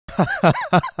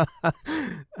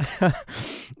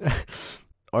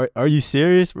Are you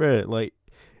serious, bro? Like,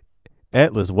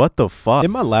 Atlus, what the fuck?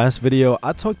 In my last video,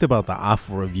 I talked about the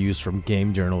awful reviews from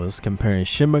game journalists comparing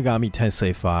Shin Megami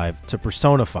Tensei V to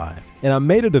Persona 5. And I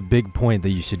made it a big point that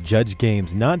you should judge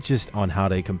games not just on how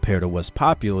they compare to what's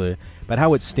popular, but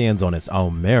how it stands on its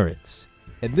own merits.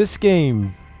 And this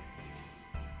game,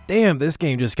 damn, this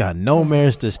game just got no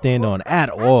merits to stand on at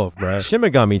all, bruh. Shin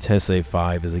Megami Tensei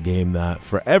V is a game that,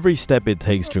 for every step it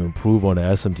takes to improve on the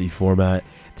SMT format,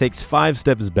 takes 5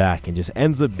 steps back and just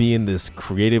ends up being this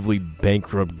creatively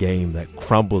bankrupt game that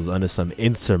crumbles under some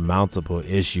insurmountable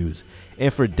issues,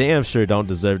 and for damn sure don't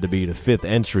deserve to be the 5th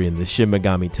entry in the Shin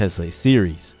Megami Tensei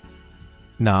series.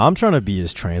 Now, I'm trying to be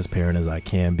as transparent as I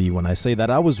can be when I say that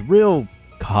I was real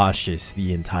cautious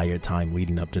the entire time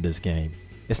leading up to this game.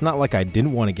 It's not like I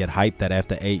didn't want to get hyped that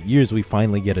after 8 years we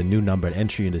finally get a new numbered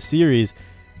entry in the series,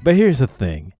 but here's the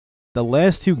thing. The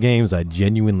last 2 games I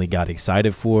genuinely got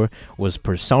excited for was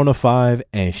Persona 5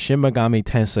 and Shin Megami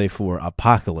Tensei IV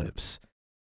Apocalypse.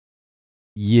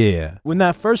 Yeah, when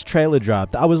that first trailer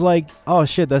dropped, I was like, oh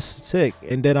shit, that's sick,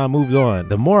 and then I moved on.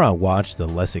 The more I watched, the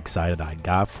less excited I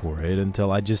got for it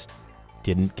until I just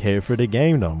didn't care for the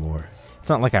game no more. It's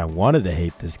not like I wanted to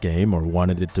hate this game or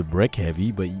wanted it to brick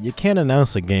heavy, but you can't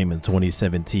announce a game in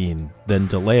 2017, then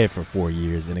delay it for 4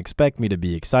 years and expect me to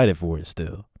be excited for it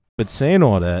still. But saying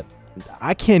all that,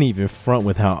 I can't even front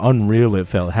with how unreal it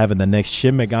felt having the next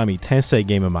Shin Megami Tensei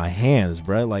game in my hands,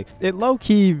 bruh. Like, it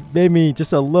low-key made me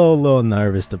just a little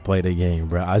nervous to play the game,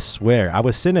 bruh. I swear, I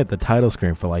was sitting at the title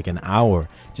screen for like an hour,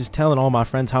 just telling all my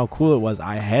friends how cool it was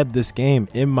I had this game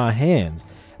in my hands.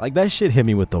 Like, that shit hit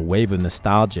me with a wave of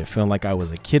nostalgia, feeling like I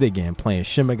was a kid again playing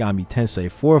Shin Megami Tensei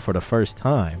IV for the first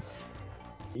time.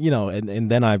 You know,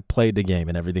 and then I played the game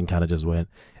and everything kind of just went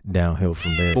downhill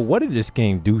from there. But what did this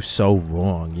game do so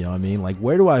wrong? You know what I mean? Like,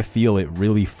 where do I feel it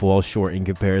really falls short in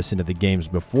comparison to the games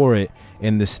before it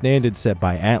and the standard set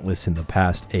by Atlus in the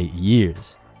past 8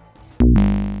 years?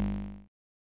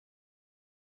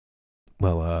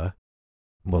 Well,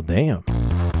 damn.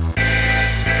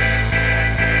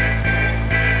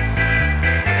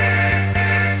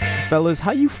 Fellas,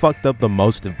 how you fucked up the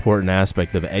most important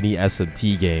aspect of any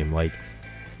SMT game, like,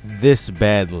 this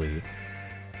badly?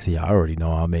 See, I already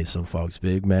know I made some folks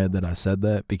big mad that I said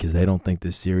that because they don't think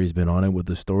this series been on it with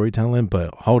the storytelling,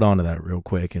 but hold on to that real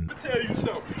quick and Let me tell you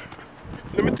something.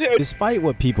 Let me tell you. Despite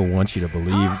what people want you to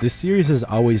believe, this series has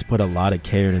always put a lot of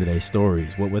care into their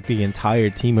stories, with the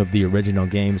entire team of the original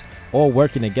games all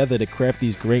working together to craft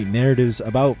these great narratives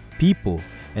about people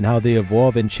and how they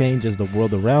evolve and change as the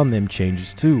world around them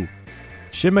changes too.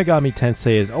 Shin Megami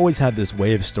Tensei has always had this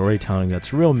way of storytelling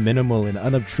that's real minimal and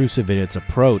unobtrusive in its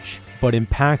approach, but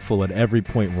impactful at every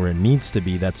point where it needs to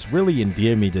be. That's really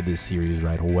endeared me to this series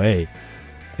right away.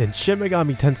 And Shin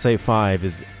Megami Tensei V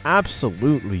is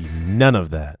absolutely none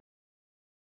of that.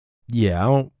 Yeah,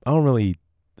 I don't really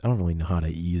know how to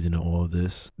ease into all of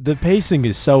this. The pacing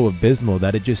is so abysmal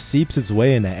that it just seeps its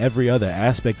way into every other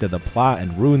aspect of the plot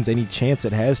and ruins any chance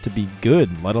it has to be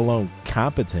good, let alone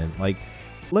competent. Like,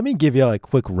 let me give y'all a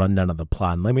quick rundown of the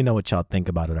plot and let me know what y'all think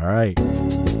about it, alright?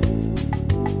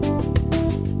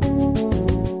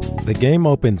 The game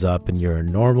opens up and you're a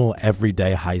normal,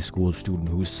 everyday high school student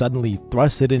who's suddenly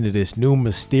thrusted into this new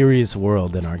mysterious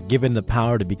world and are given the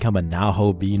power to become a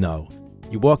Naho Bino.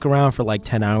 You walk around for like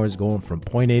 10 hours going from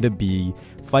point A to B,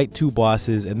 fight 2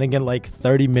 bosses, and then get like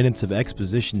 30 minutes of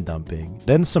exposition dumping.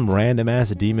 Then some random ass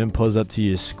demon pulls up to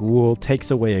your school,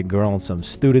 takes away a girl and some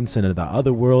students into the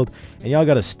other world, and y'all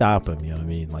gotta stop him, you know what I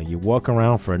mean? Like, you walk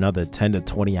around for another 10 to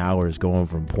 20 hours going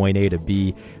from point A to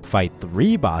B, fight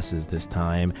 3 bosses this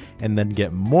time, and then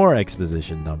get more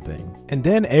exposition dumping. And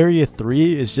then Area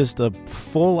 3 is just a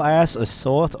full ass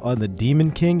assault on the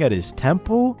Demon King at his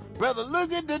temple. Brother,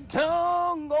 look at the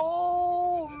tongue,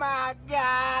 oh my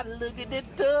God, look at the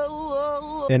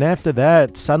tongue. And after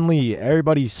that, suddenly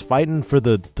everybody's fighting for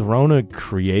the throne of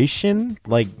creation?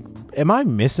 Like, am I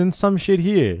missing some shit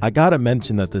here? I gotta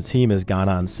mention that the team has gone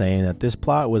on saying that this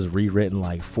plot was rewritten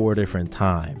like 4 different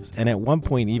times, and at one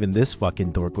point even this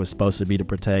fucking dork was supposed to be the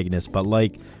protagonist, but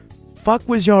like, fuck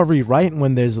was y'all rewriting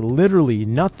when there's literally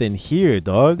nothing here,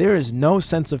 dog? There is no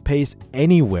sense of pace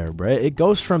anywhere, bruh. It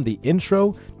goes from the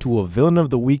intro to a villain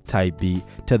of the week type beat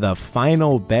to the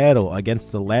final battle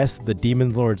against the last of the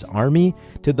Demon Lord's army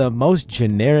to the most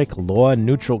generic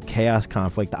law-neutral chaos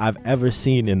conflict I've ever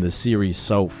seen in the series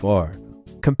so far.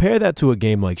 Compare that to a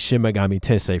game like Shin Megami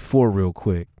Tensei IV real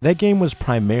quick. That game was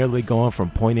primarily going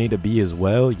from point A to B as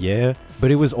well, yeah,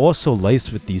 but it was also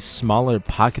laced with these smaller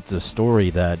pockets of story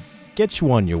that get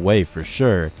you on your way for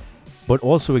sure. but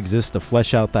also exists to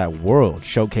flesh out that world,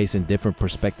 showcasing different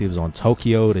perspectives on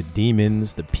Tokyo, the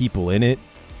demons, the people in it.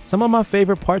 Some of my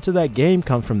favorite parts of that game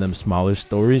come from them smaller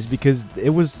stories because it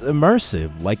was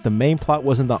immersive, like the main plot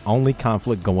wasn't the only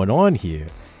conflict going on here.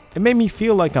 It made me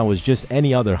feel like I was just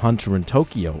any other hunter in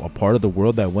Tokyo, a part of the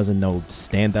world that wasn't no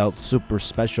standout, super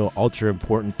special, ultra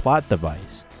important plot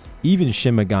device. Even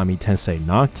Shin Megami Tensei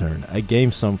Nocturne, a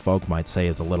game some folk might say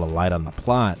is a little light on the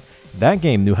plot, that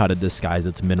game knew how to disguise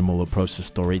its minimal approach to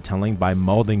storytelling by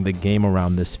molding the game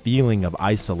around this feeling of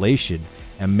isolation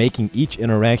and making each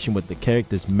interaction with the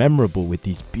characters memorable with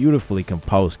these beautifully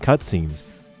composed cutscenes.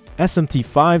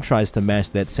 SMT5 tries to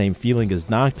match that same feeling as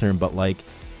Nocturne, but like,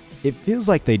 it feels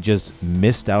like they just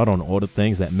missed out on all the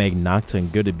things that make Nocturne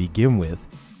good to begin with,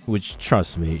 which,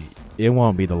 trust me, it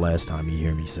won't be the last time you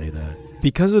hear me say that.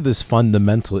 Because of this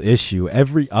fundamental issue,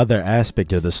 every other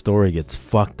aspect of the story gets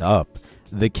fucked up.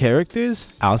 The characters,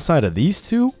 outside of these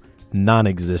two,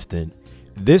 non-existent.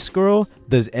 This girl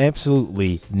does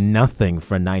absolutely nothing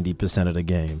for 90% of the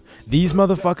game. These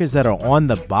motherfuckers that are on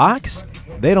the box,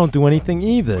 they don't do anything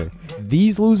either.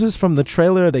 These losers from the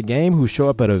trailer of the game who show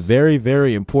up at a very,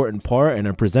 very important part and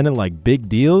are presented like big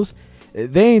deals,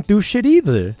 they ain't do shit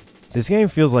either. This game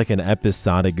feels like an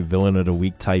episodic villain of the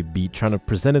week type beat trying to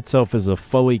present itself as a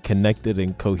fully connected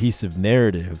and cohesive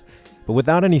narrative. But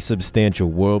without any substantial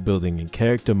world building and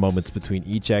character moments between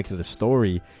each act of the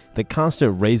story, the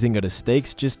constant raising of the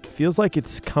stakes just feels like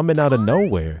it's coming out of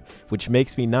nowhere, which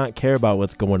makes me not care about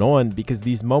what's going on because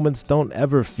these moments don't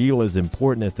ever feel as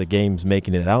important as the game's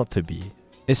making it out to be.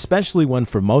 Especially when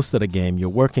for most of the game you're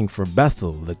working for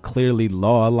Bethel, the clearly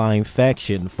law-aligned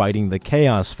faction fighting the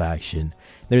Chaos faction.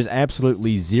 There's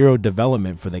absolutely zero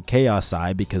development for the Chaos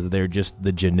side because they're just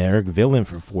the generic villain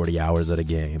for 40 hours of the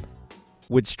game.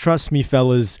 Which, trust me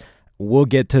fellas, we'll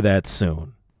get to that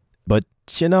soon. But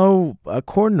you know,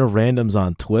 according to randoms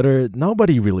on Twitter,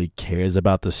 nobody really cares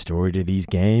about the story to these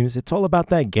games. It's all about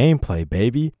that gameplay,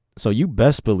 baby. So you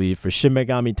best believe for Shin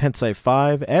Megami Tensei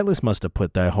V, Atlus must have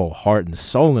put their whole heart and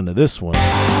soul into this one.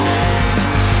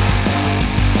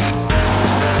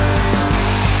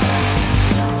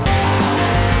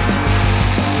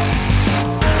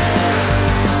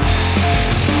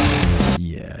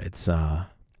 Yeah,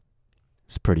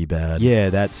 it's pretty bad. Yeah,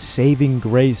 that saving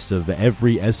grace of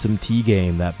every SMT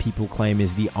game that people claim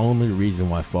is the only reason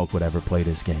why folk would ever play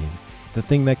this game. The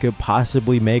thing that could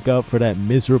possibly make up for that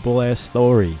miserable ass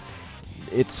story.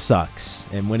 It sucks,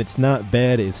 and when it's not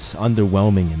bad, it's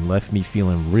underwhelming and left me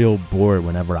feeling real bored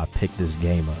whenever I pick this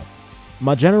game up.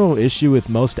 My general issue with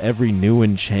most every new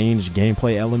and changed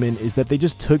gameplay element is that they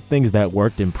just took things that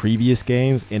worked in previous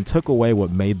games and took away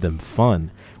what made them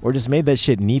fun, or just made that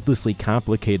shit needlessly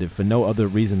complicated for no other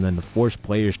reason than to force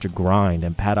players to grind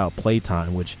and pad out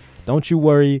playtime, which, don't you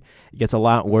worry, it gets a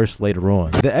lot worse later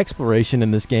on. The exploration in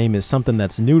this game is something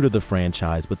that's new to the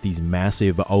franchise, with these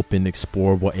massive open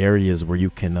explorable areas where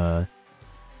you can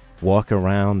walk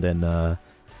around and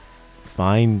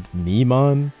find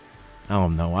Neemon. I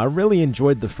don't know, I really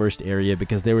enjoyed the first area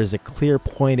because there was a clear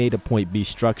point A to point B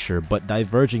structure, but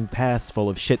diverging paths full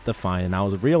of shit to find, and I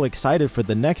was real excited for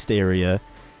the next area,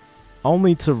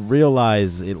 only to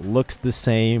realize it looks the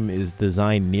same, is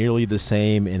designed nearly the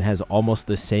same, and has almost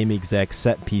the same exact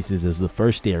set pieces as the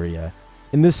first area.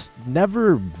 And this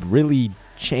never really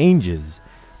changes.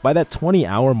 By that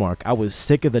 20-hour mark, I was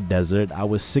sick of the desert, I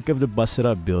was sick of the busted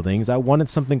up buildings, I wanted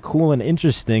something cool and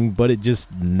interesting, but it just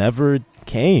never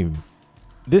came.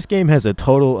 This game has a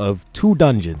total of 2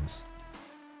 dungeons.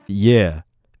 Yeah,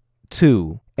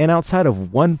 2. And outside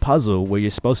of one puzzle where you're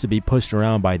supposed to be pushed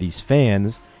around by these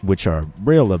fans, which are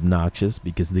real obnoxious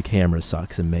because the camera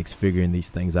sucks and makes figuring these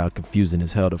things out confusing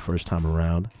as hell the first time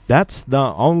around. That's the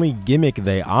only gimmick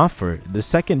they offer. The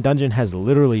second dungeon has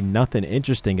literally nothing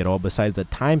interesting at all besides a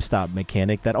time stop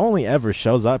mechanic that only ever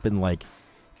shows up in like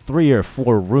 3 or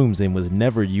 4 rooms and was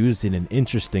never used in an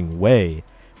interesting way.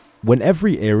 When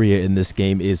every area in this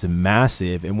game is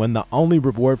massive, and when the only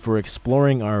reward for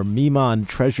exploring are Memon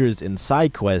treasures and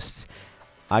side quests,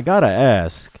 I gotta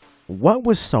ask, what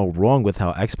was so wrong with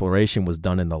how exploration was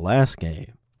done in the last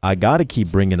game? I gotta keep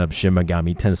bringing up Shin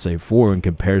Megami Tensei IV in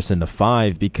comparison to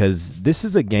 5 because this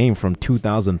is a game from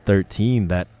 2013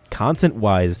 that,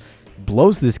 content-wise,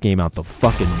 blows this game out the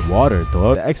fucking water,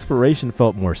 dog. The exploration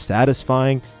felt more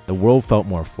satisfying, the world felt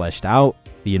more fleshed out,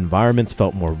 the environments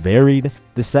felt more varied,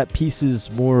 the set pieces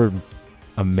more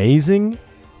amazing.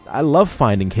 I love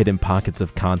finding hidden pockets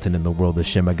of content in the world of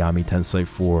Shin Megami Tensei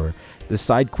IV. The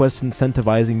side quests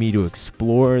incentivizing me to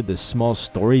explore, the small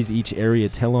stories each area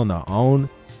tell on their own.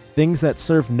 Things that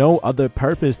serve no other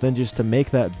purpose than just to make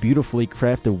that beautifully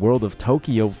crafted world of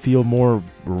Tokyo feel more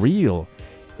real.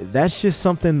 That's just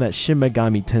something that Shin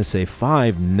Megami Tensei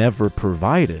V never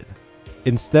provided.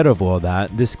 Instead of all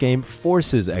that, this game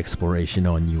forces exploration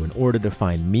on you in order to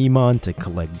find Mimon to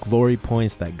collect glory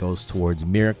points that goes towards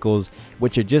miracles,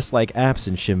 which are just like apps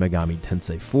in Shin Megami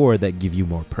Tensei IV that give you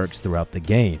more perks throughout the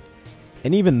game.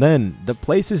 And even then, the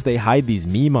places they hide these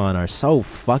Mimon are so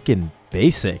fucking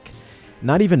basic.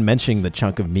 Not even mentioning the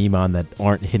chunk of Mimon that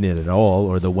aren't hidden at all,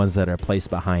 or the ones that are placed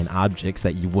behind objects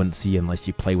that you wouldn't see unless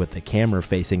you play with the camera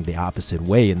facing the opposite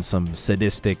way in some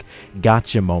sadistic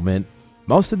gotcha moment.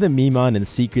 Most of the Mimon and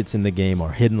secrets in the game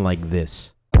are hidden like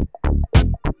this.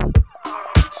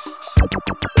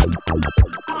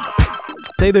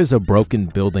 Say there's a broken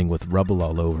building with rubble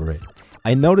all over it.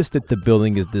 I noticed that the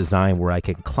building is designed where I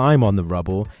can climb on the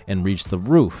rubble and reach the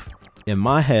roof. In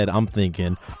my head, I'm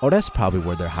thinking, oh, that's probably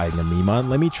where they're hiding a Mimon,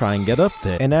 let me try and get up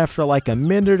there. And after like a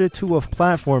minute or two of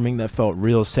platforming that felt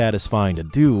real satisfying to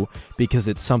do, because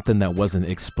it's something that wasn't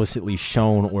explicitly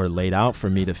shown or laid out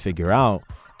for me to figure out,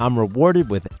 I'm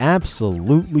rewarded with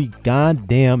absolutely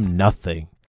goddamn nothing.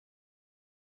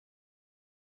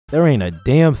 There ain't a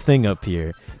damn thing up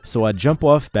here, so I jump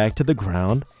off back to the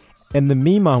ground, and the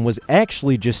Mimon was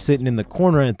actually just sitting in the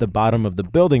corner at the bottom of the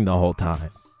building the whole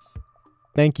time.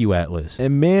 Thank you, Atlus.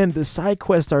 And man, the side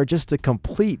quests are just a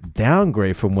complete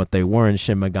downgrade from what they were in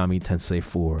Shin Megami Tensei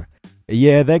IV.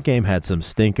 Yeah, that game had some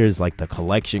stinkers like the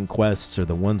collection quests or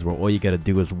the ones where all you gotta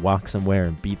do is walk somewhere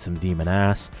and beat some demon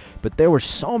ass, but there were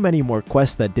so many more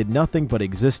quests that did nothing but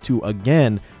exist to,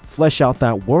 again, flesh out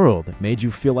that world. It made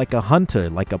you feel like a hunter,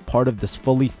 like a part of this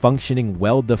fully functioning,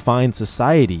 well-defined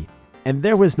society. And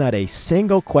there was not a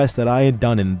single quest that I had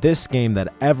done in this game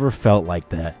that ever felt like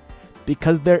that.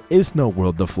 Because there is no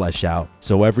world to flesh out.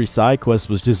 So every side quest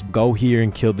was just go here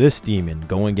and kill this demon,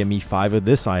 go and get me 5 of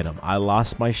this item, I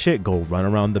lost my shit, go run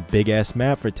around the big ass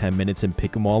map for 10 minutes and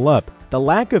pick them all up. The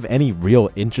lack of any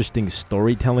real interesting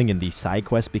storytelling in these side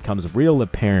quests becomes real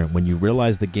apparent when you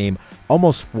realize the game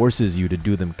almost forces you to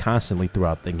do them constantly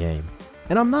throughout the game.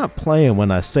 And I'm not playing when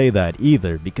I say that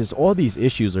either, because all these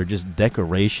issues are just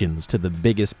decorations to the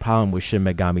biggest problem with Shin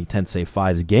Megami Tensei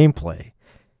V's gameplay: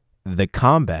 the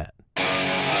combat.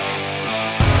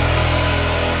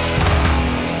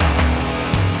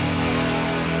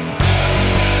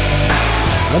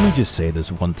 Let me just say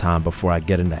this one time before I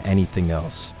get into anything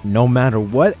else. No matter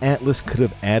what Atlus could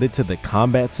have added to the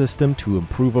combat system to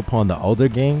improve upon the older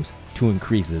games, to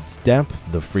increase its depth,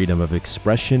 the freedom of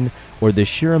expression, or the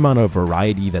sheer amount of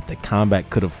variety that the combat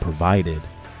could have provided,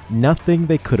 nothing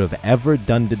they could have ever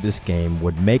done to this game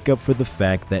would make up for the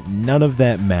fact that none of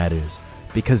that matters,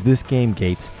 because this game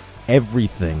gates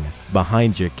everything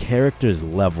behind your character's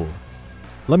level.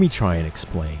 Let me try and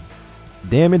explain.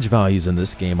 Damage values in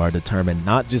this game are determined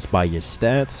not just by your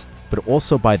stats, but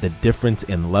also by the difference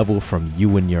in level from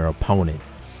you and your opponent.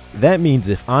 That means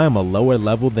if I am a lower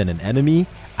level than an enemy,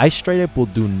 I straight up will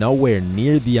do nowhere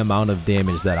near the amount of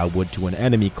damage that I would to an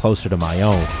enemy closer to my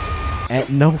own, at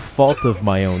no fault of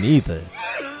my own either.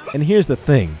 And here's the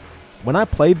thing, when I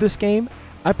played this game,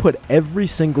 I put every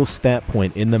single stat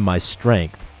point into my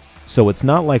strength. So it's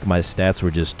not like my stats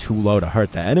were just too low to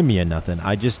hurt the enemy or nothing,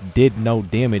 I just did no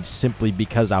damage simply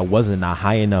because I wasn't a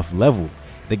high enough level.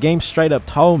 The game straight up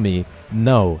told me,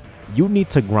 no, you need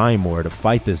to grind more to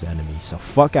fight this enemy, so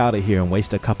fuck out of here and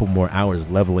waste a couple more hours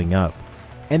leveling up.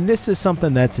 And this is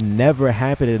something that's never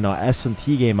happened in an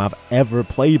SMT game I've ever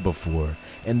played before,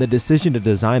 and the decision to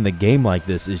design the game like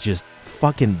this is just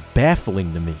fucking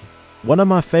baffling to me. One of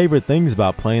my favorite things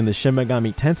about playing the Shin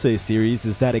Megami Tensei series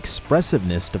is that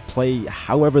expressiveness to play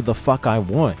however the fuck I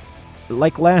want.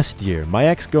 Like last year, my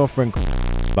ex-girlfriend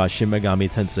about Shin Megami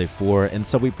Tensei IV, and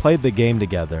so we played the game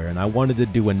together, and I wanted to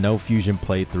do a no fusion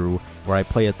playthrough where I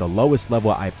play at the lowest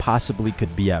level I possibly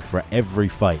could be at for every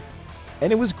fight.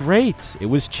 And it was great, it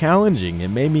was challenging, it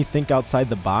made me think outside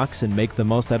the box and make the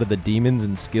most out of the demons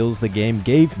and skills the game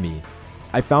gave me.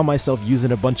 I found myself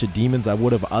using a bunch of demons I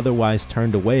would have otherwise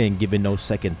turned away and given no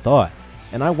second thought,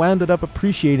 and I wound up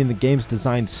appreciating the game's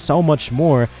design so much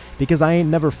more because I ain't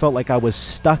never felt like I was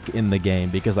stuck in the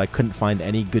game because I couldn't find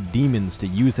any good demons to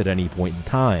use at any point in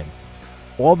time.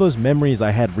 All those memories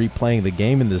I had replaying the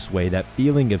game in this way, that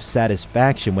feeling of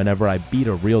satisfaction whenever I beat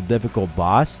a real difficult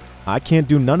boss, I can't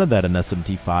do none of that in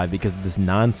SMT5 because of this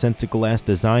nonsensical ass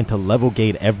design to level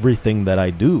gate everything that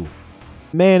I do.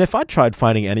 Man, if I tried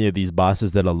fighting any of these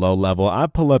bosses at a low level,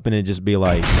 I'd pull up in and just be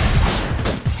like,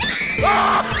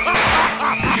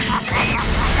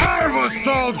 was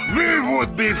told we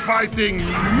would be fighting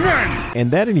men! And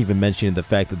that ain't even mentioning the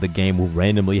fact that the game will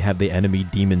randomly have the enemy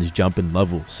demons jump in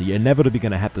levels, so you're inevitably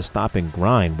gonna have to stop and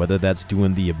grind, whether that's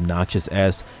doing the obnoxious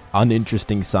ass,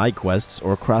 uninteresting side quests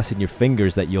or crossing your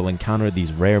fingers that you'll encounter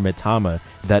these rare mitama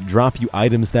that drop you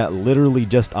items that literally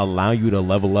just allow you to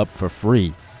level up for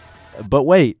free. But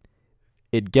wait,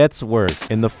 it gets worse.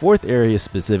 In the fourth area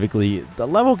specifically, the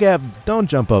level gap don't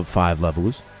jump up 5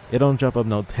 levels. It don't jump up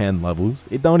no 10 levels.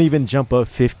 It don't even jump up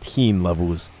 15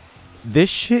 levels. This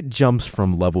shit jumps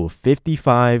from level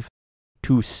 55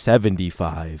 to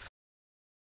 75.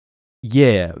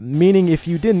 Yeah, meaning if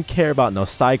you didn't care about no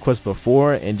side quests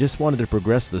before and just wanted to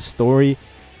progress the story,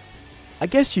 I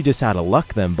guess you just out of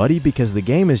luck then, buddy, because the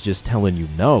game is just telling you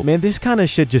no. Man, this kind of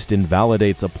shit just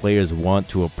invalidates a player's want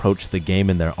to approach the game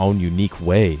in their own unique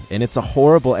way, and it's a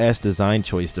horrible ass design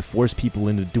choice to force people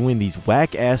into doing these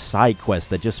whack ass side quests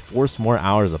that just force more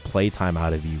hours of playtime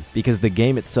out of you, because the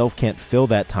game itself can't fill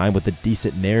that time with a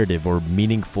decent narrative or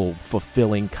meaningful,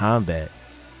 fulfilling combat.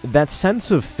 That sense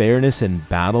of fairness in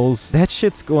battles, that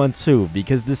shit's gone too,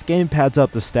 because this game pads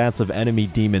out the stats of enemy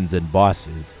demons and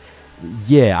bosses.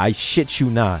 Yeah, I shit you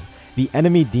not. The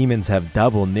enemy demons have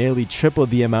double, nearly triple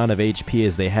the amount of HP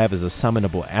as they have as a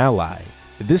summonable ally.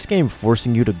 This game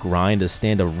forcing you to grind to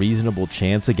stand a reasonable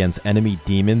chance against enemy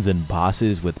demons and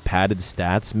bosses with padded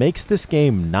stats makes this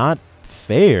game not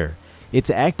fair.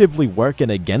 It's actively working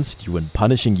against you and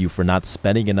punishing you for not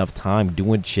spending enough time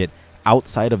doing shit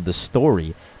outside of the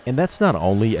story, and that's not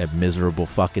only a miserable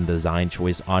fucking design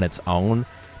choice on its own,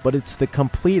 but it's the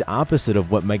complete opposite of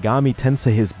what Megami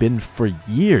Tensei has been for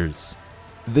years.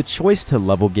 The choice to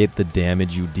level gate the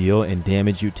damage you deal and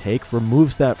damage you take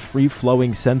removes that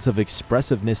free-flowing sense of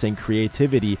expressiveness and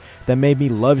creativity that made me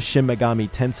love Shin Megami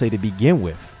Tensei to begin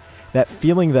with. That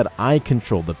feeling that I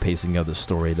control the pacing of the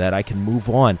story, that I can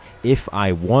move on if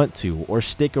I want to, or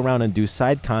stick around and do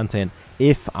side content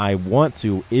if I want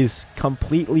to, is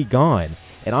completely gone.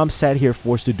 And I'm sat here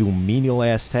forced to do menial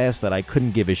ass tasks that I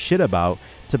couldn't give a shit about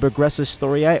to progress a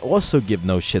story I also give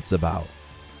no shits about.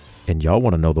 And y'all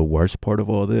want to know the worst part of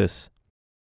all this?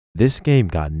 This game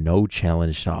got no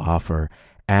challenge to offer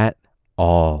at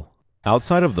all.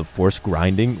 Outside of the forced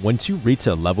grinding, once you reach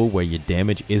a level where your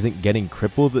damage isn't getting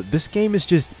crippled, this game is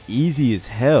just easy as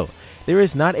hell. There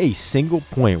is not a single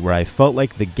point where I felt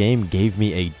like the game gave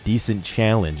me a decent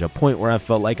challenge, a point where I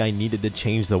felt like I needed to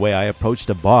change the way I approached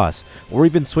a boss, or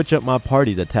even switch up my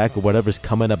party to tackle whatever's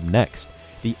coming up next.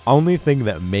 The only thing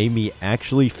that made me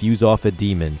actually fuse off a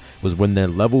demon was when their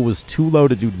level was too low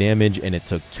to do damage and it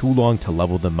took too long to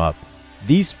level them up.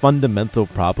 These fundamental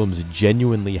problems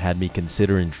genuinely had me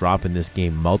considering dropping this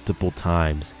game multiple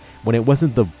times. When it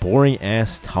wasn't the boring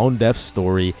ass tone-deaf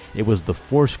story, it was the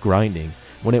forced grinding.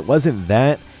 When it wasn't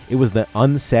that, it was the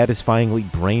unsatisfyingly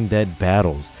brain-dead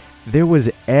battles. There was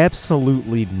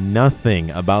absolutely nothing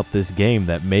about this game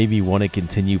that made me want to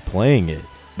continue playing it.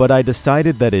 But I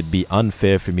decided that it'd be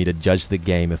unfair for me to judge the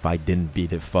game if I didn't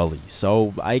beat it fully,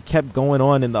 so I kept going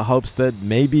on in the hopes that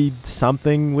maybe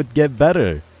something would get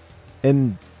better.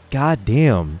 And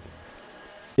goddamn,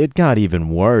 it got even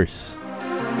worse.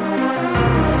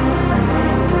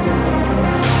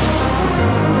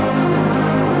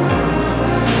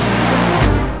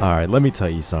 Alright, let me tell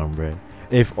you something, bro.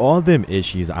 If all them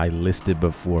issues I listed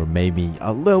before made me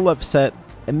a little upset,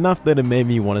 enough that it made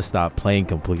me want to stop playing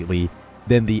completely,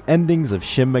 then the endings of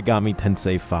Shin Megami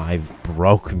Tensei V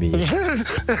broke me.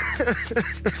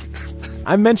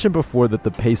 I mentioned before that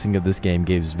the pacing of this game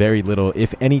gives very little,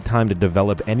 if any, time to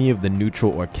develop any of the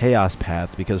neutral or chaos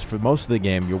paths, because for most of the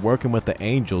game you're working with the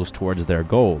angels towards their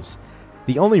goals.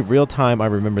 The only real time I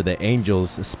remember the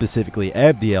angels, specifically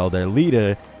Abdiel, their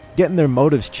leader, getting their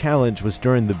motives challenged was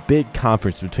during the big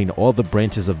conference between all the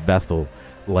branches of Bethel,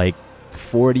 like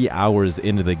 40 hours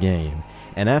into the game.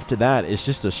 And after that, it's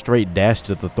just a straight dash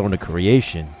to the throne of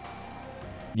creation.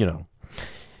 You know,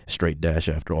 straight dash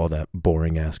after all that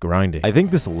boring ass grinding. I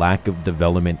think this lack of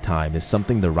development time is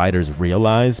something the writers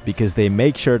realize, because they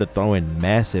make sure to throw in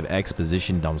massive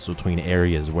exposition dumps between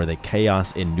areas where the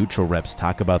chaos and neutral reps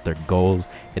talk about their goals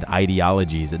and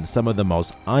ideologies in some of the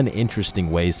most uninteresting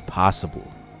ways possible.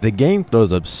 The game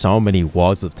throws up so many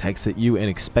walls of text at you and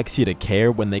expects you to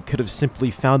care when they could have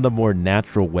simply found a more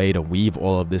natural way to weave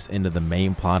all of this into the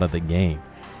main plot of the game.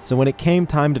 So when it came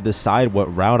time to decide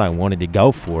what route I wanted to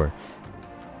go for,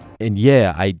 and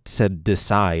yeah, I said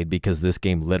decide because this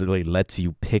game literally lets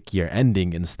you pick your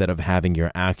ending instead of having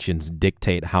your actions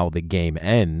dictate how the game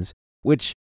ends,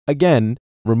 which, again,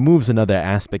 removes another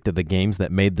aspect of the games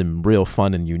that made them real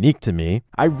fun and unique to me.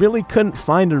 I really couldn't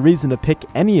find a reason to pick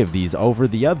any of these over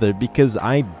the other because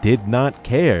I did not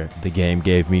care. The game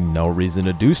gave me no reason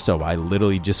to do so. I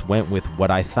literally just went with what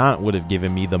I thought would have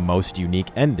given me the most unique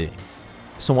ending.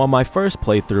 So on my first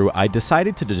playthrough, I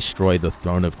decided to destroy the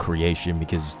Throne of Creation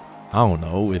because, I don't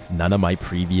know, if none of my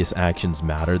previous actions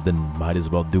mattered, then might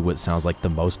as well do what sounds like the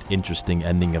most interesting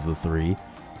ending of the three.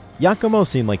 Yakumo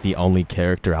seemed like the only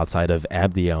character outside of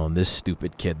Abdiel, this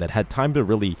stupid kid, that had time to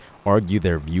really argue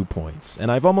their viewpoints,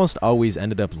 and I've almost always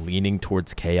ended up leaning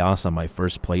towards chaos on my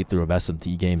first playthrough of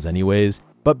SMT games anyways,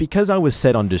 but because I was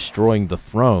set on destroying the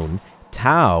throne,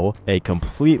 Tao, a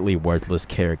completely worthless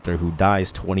character who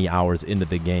dies 20 hours into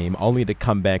the game only to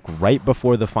come back right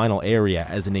before the final area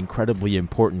as an incredibly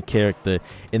important character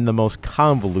in the most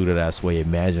convoluted ass way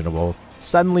imaginable,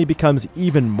 suddenly becomes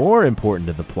even more important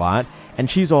to the plot,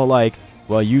 and she's all like,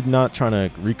 well, you're not trying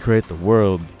to recreate the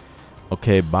world,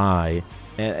 okay, bye.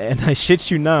 And I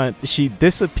shit you not, she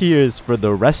disappears for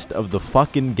the rest of the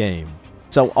fucking game.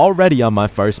 So already on my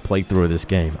first playthrough of this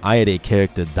game, I had a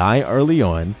character die early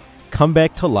on, come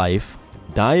back to life,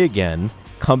 die again,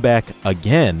 come back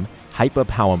again, hype up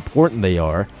how important they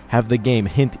are, have the game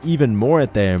hint even more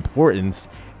at their importance,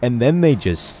 and then they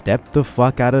just step the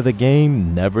fuck out of the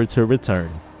game, never to return.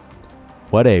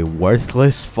 What a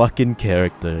worthless fucking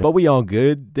character. But we all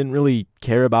good, didn't really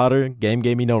care about her, game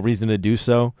gave me no reason to do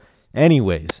so.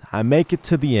 Anyways, I make it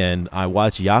to the end, I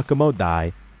watch Yakumo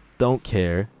die, don't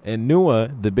care, and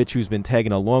Nua, the bitch who's been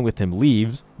tagging along with him,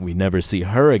 leaves, we never see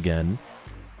her again.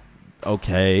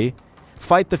 Okay.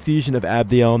 Fight the fusion of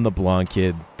Abdiel and the blonde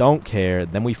kid, don't care.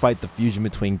 Then we fight the fusion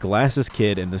between Glasses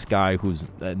Kid and this guy whose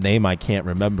name I can't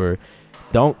remember,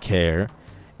 don't care.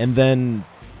 And then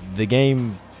the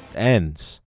game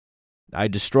ends. I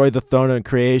destroy the Throne of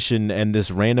Creation and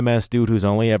this random ass dude who's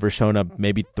only ever shown up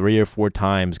maybe 3 or 4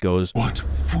 times goes, What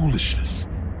foolishness!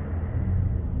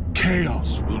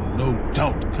 Chaos will no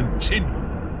doubt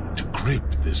continue to grip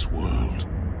this world.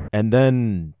 and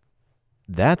then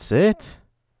that's it.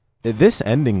 This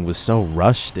ending was so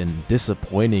rushed and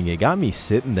disappointing, it got me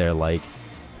sitting there like,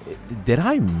 did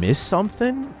I miss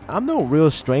something? I'm no real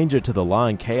stranger to the Law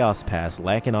and Chaos Pass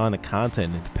lacking on the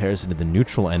content in comparison to the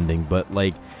neutral ending, but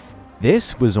like,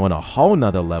 this was on a whole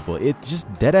nother level. It just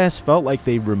deadass felt like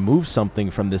they removed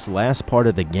something from this last part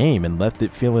of the game and left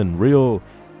it feeling real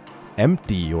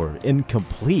empty or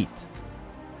incomplete.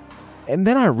 And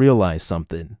then I realized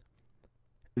something.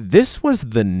 This was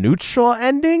the neutral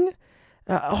ending?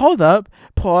 Hold up,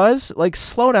 pause, like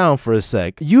slow down for a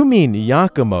sec. You mean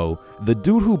Yakumo, the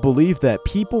dude who believed that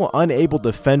people unable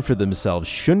to fend for themselves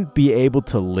shouldn't be able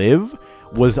to live,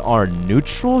 was our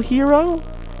neutral hero?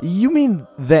 You mean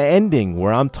the ending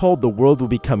where I'm told the world will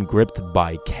become gripped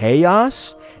by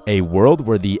chaos? A world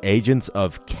where the agents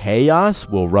of chaos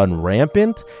will run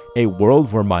rampant? A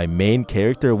world where my main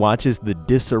character watches the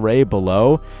disarray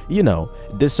below? You know,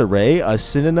 disarray, a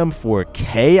synonym for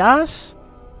chaos?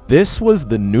 This was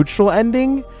the neutral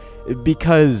ending?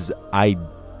 Because I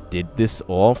did this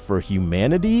all for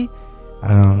humanity? I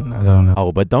don't know.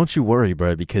 Oh, but don't you worry,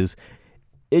 bro, because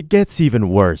it gets even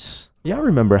worse. Y'all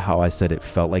remember how I said it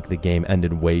felt like the game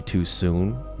ended way too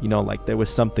soon? You know, like there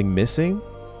was something missing?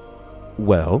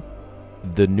 Well,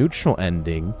 the neutral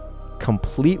ending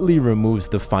completely removes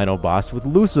the final boss with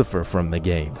Lucifer from the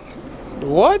game.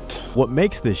 What? What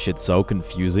makes this shit so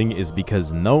confusing is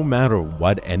because no matter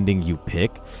what ending you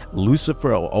pick,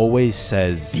 Lucifer always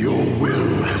says, Your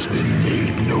will has been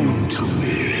made known to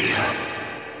me.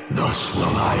 Thus will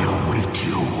I await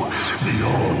you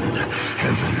beyond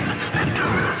heaven and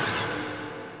earth.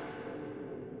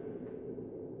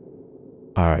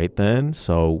 Alright then,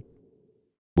 so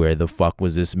where the fuck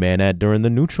was this man at during the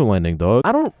neutral ending, dog?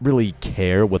 I don't really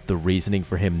care what the reasoning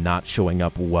for him not showing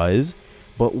up was,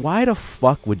 but why the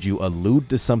fuck would you allude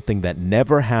to something that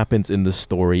never happens in the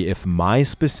story if my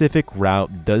specific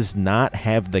route does not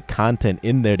have the content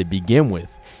in there to begin with?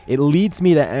 It leads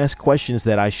me to ask questions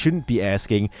that I shouldn't be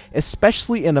asking,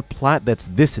 especially in a plot that's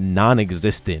this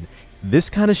non-existent. This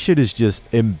kind of shit is just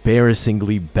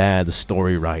embarrassingly bad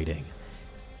story writing.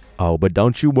 Oh, but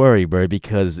don't you worry, bro,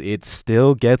 because it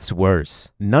still gets worse.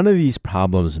 None of these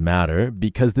problems matter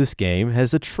because this game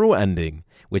has a true ending,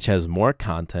 which has more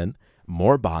content,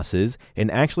 more bosses, and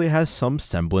actually has some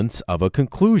semblance of a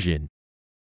conclusion.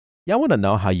 Y'all want to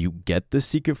know how you get this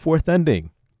secret fourth ending?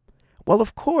 Well,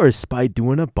 of course, by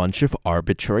doing a bunch of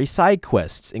arbitrary side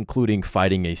quests, including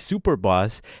fighting a super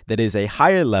boss that is a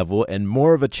higher level and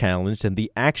more of a challenge than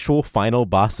the actual final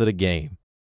boss of the game.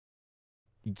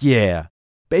 Yeah,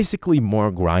 Basically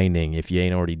more grinding if you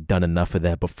ain't already done enough of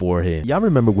that beforehand. Y'all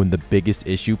remember when the biggest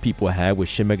issue people had with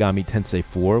Shin Megami Tensei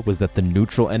IV was that the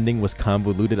neutral ending was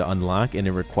convoluted to unlock and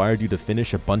it required you to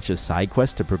finish a bunch of side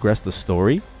quests to progress the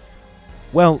story?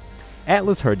 Well,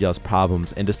 Atlus heard y'all's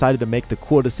problems and decided to make the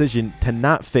cool decision to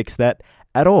not fix that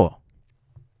at all.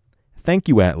 Thank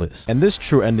you, Atlus. And this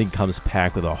true ending comes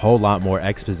packed with a whole lot more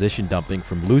exposition dumping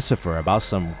from Lucifer about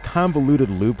some convoluted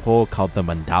loophole called the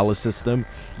mandala system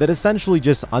that essentially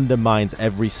just undermines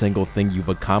every single thing you've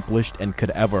accomplished and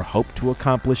could ever hope to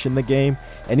accomplish in the game.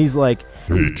 And he's like,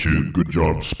 "Hey kid, good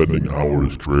job spending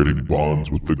hours creating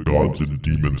bonds with the gods and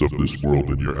demons of this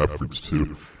world in your efforts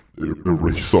to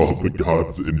erase all the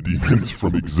gods and demons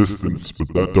from existence,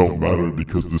 but that don't matter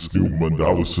because this new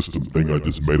mandala system thing I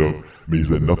just made up means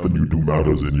that nothing you do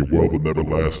matters and your world will never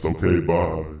last. Okay,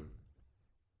 bye."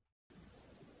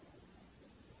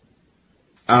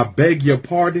 I beg your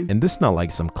pardon? and this is not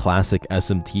like some classic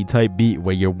SMT type beat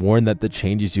where you're warned that the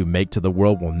changes you make to the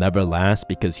world will never last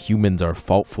because humans are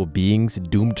faultful beings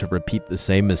doomed to repeat the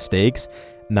same mistakes.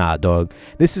 Nah, dog.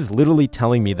 This is literally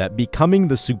telling me that becoming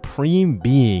the supreme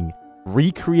being,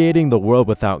 recreating the world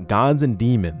without gods and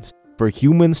demons, for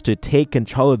humans to take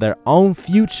control of their own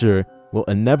future will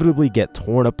inevitably get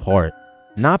torn apart.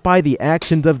 Not by the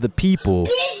actions of the people,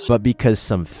 but because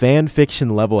some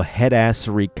fanfiction level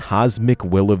headassery cosmic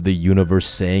will of the universe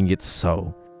saying it's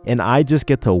so. And I just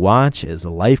get to watch as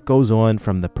life goes on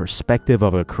from the perspective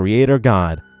of a creator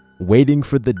god, waiting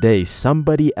for the day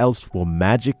somebody else will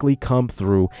magically come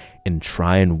through and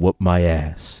try and whoop my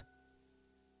ass.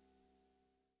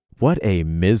 What a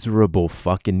miserable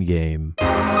fucking game.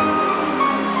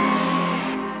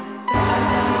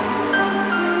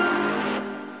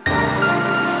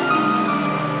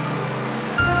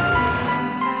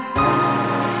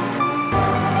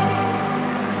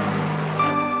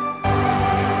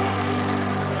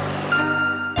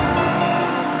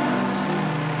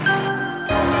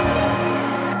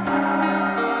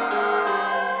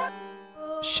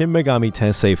 Shin Megami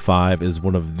Tensei V is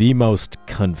one of the most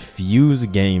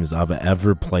confused games I've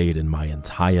ever played in my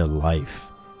entire life.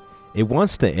 It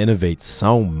wants to innovate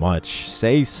so much,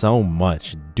 say so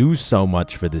much, do so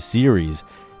much for the series,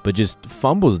 but just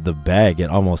fumbles the bag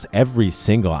at almost every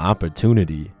single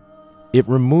opportunity. It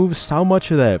removes so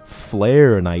much of that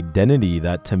flair and identity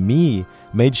that to me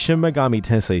made Shin Megami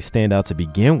Tensei stand out to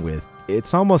begin with.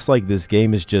 It's almost like this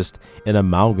game is just an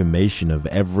amalgamation of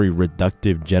every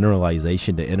reductive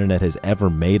generalization the internet has ever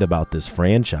made about this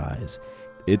franchise.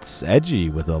 It's edgy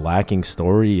with a lacking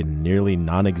story and nearly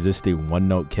non-existent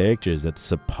one-note characters that's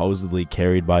supposedly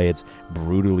carried by its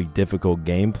brutally difficult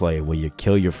gameplay where you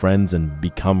kill your friends and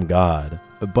become God.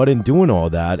 But in doing all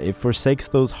that, it forsakes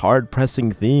those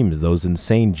hard-pressing themes, those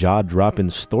insane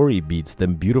jaw-dropping story beats,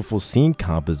 them beautiful scene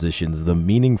compositions, the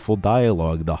meaningful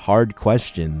dialogue, the hard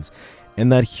questions,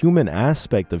 and that human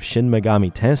aspect of Shin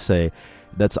Megami Tensei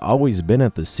that's always been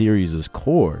at the series'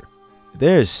 core.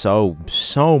 There's so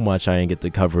much I didn't get to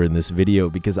cover in this video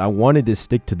because I wanted to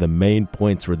stick to the main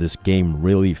points where this game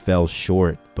really fell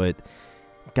short, but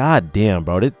god damn,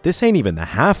 bro, this ain't even the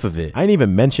half of it. I didn't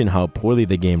even mention how poorly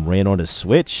the game ran on a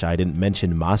Switch. I didn't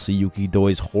mention Masayuki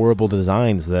Doi's horrible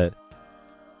designs that...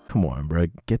 Come on, bro,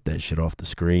 get that shit off the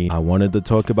screen. I wanted to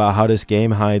talk about how this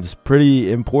game hides pretty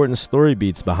important story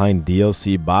beats behind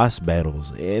DLC boss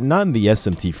battles, and not in the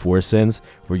SMT4 sense,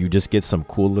 where you just get some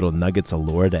cool little nuggets of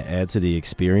lore to add to the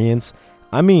experience.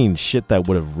 I mean shit that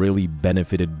would have really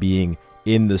benefited being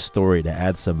in the story to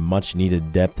add some much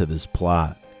needed depth to this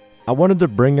plot. I wanted to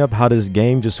bring up how this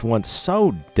game just wants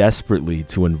so desperately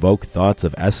to invoke thoughts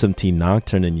of SMT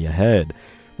Nocturne in your head.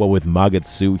 Well, with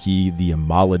Magatsuhi, the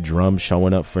Amala drum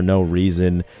showing up for no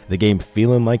reason, the game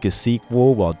feeling like a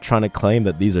sequel while trying to claim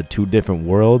that these are two different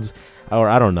worlds, or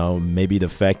I don't know, maybe the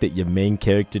fact that your main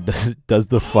character does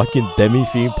the fucking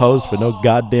demi-fiend pose for no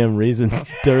goddamn reason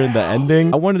during the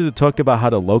ending. I wanted to talk about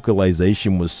how the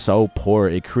localization was so poor,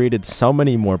 it created so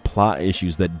many more plot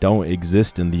issues that don't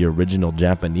exist in the original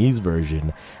Japanese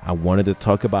version. I wanted to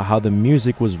talk about how the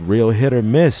music was real hit or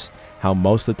miss, how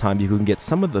most of the time you can get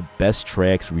some of the best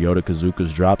tracks Ryota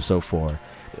Kazuka's dropped so far,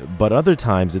 but other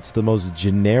times it's the most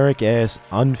generic ass,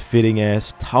 unfitting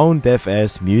ass, tone deaf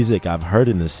ass music I've heard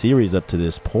in the series up to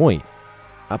this point.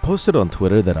 I posted on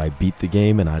Twitter that I beat the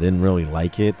game and I didn't really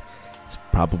like it. It's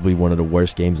probably one of the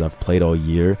worst games I've played all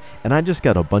year, and I just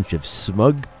got a bunch of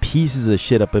smug pieces of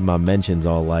shit up in my mentions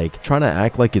all like trying to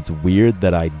act like it's weird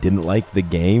that I didn't like the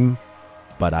game,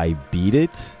 but I beat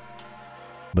it.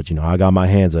 But you know, I got my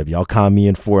hands up. Y'all caught me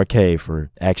in 4K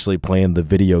for actually playing the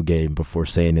video game before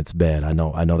saying it's bad. I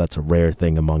know that's a rare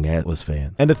thing among Atlus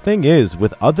fans. And the thing is,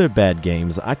 with other bad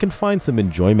games, I can find some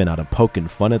enjoyment out of poking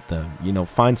fun at them. You know,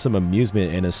 find some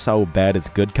amusement in a so bad it's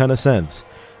good kind of sense.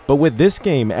 But with this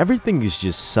game, everything is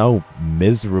just so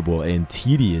miserable and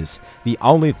tedious. The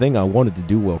only thing I wanted to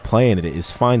do while playing it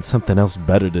is find something else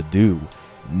better to do.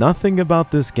 Nothing about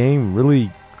this game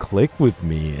really clicked with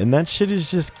me, and that shit is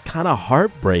just kind of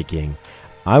heartbreaking.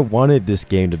 I wanted this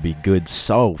game to be good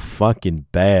so fucking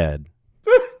bad.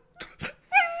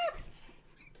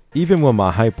 Even when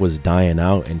my hype was dying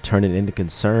out and turning into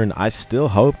concern, I still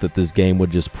hoped that this game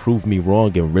would just prove me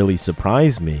wrong and really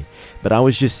surprise me. But I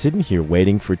was just sitting here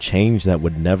waiting for change that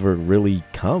would never really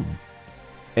come.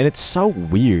 And it's so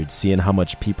weird seeing how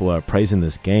much people are praising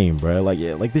this game, bro.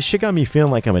 Like this shit got me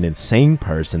feeling like I'm an insane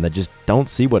person that just don't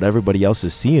see what everybody else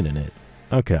is seeing in it.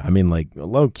 Okay, I mean, like,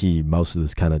 low-key, most of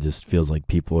this kind of just feels like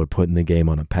people are putting the game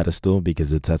on a pedestal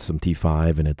because it's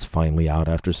SMT5 and it's finally out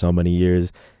after so many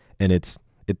years. And it's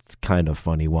kind of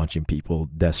funny watching people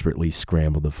desperately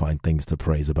scramble to find things to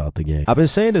praise about the game. I've been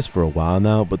saying this for a while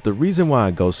now, but the reason why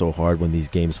I go so hard when these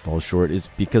games fall short is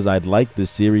because I'd like this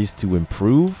series to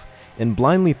improve, and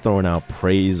blindly throwing out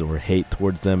praise or hate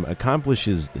towards them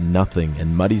accomplishes nothing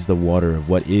and muddies the water of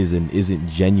what is and isn't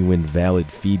genuine,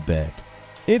 valid feedback.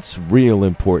 It's real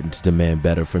important to demand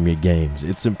better from your games.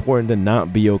 It's important to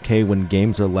not be okay when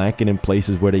games are lacking in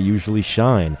places where they usually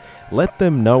shine. Let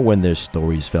them know when their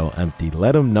stories felt empty.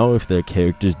 Let them know if their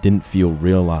characters didn't feel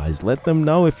realized. Let them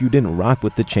know if you didn't rock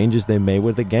with the changes they made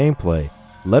with the gameplay.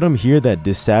 Let them hear that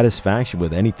dissatisfaction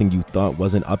with anything you thought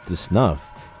wasn't up to snuff.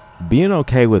 Being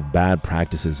okay with bad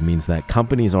practices means that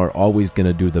companies are always going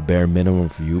to do the bare minimum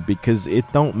for you because it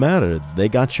don't matter. They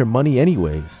got your money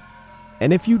anyways.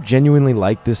 And if you genuinely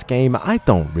like this game, I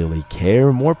don't really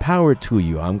care. More power to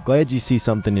you. I'm glad you see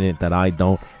something in it that I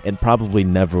don't and probably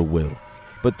never will.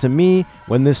 But to me,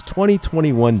 when this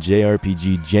 2021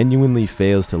 JRPG genuinely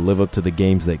fails to live up to the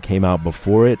games that came out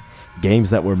before it,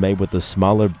 games that were made with a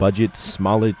smaller budget,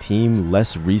 smaller team,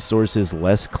 less resources,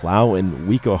 less clout, and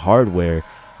weaker hardware,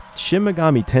 Shin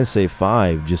Megami Tensei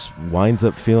V just winds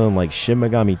up feeling like Shin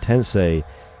Megami Tensei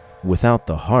without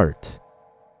the heart.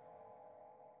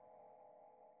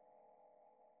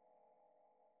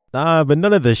 But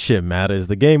none of this shit matters.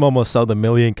 The game almost sold 1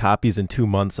 million copies in 2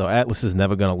 months, so Atlus is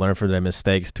never gonna learn from their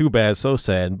mistakes. Too bad, so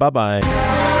sad. Bye-bye.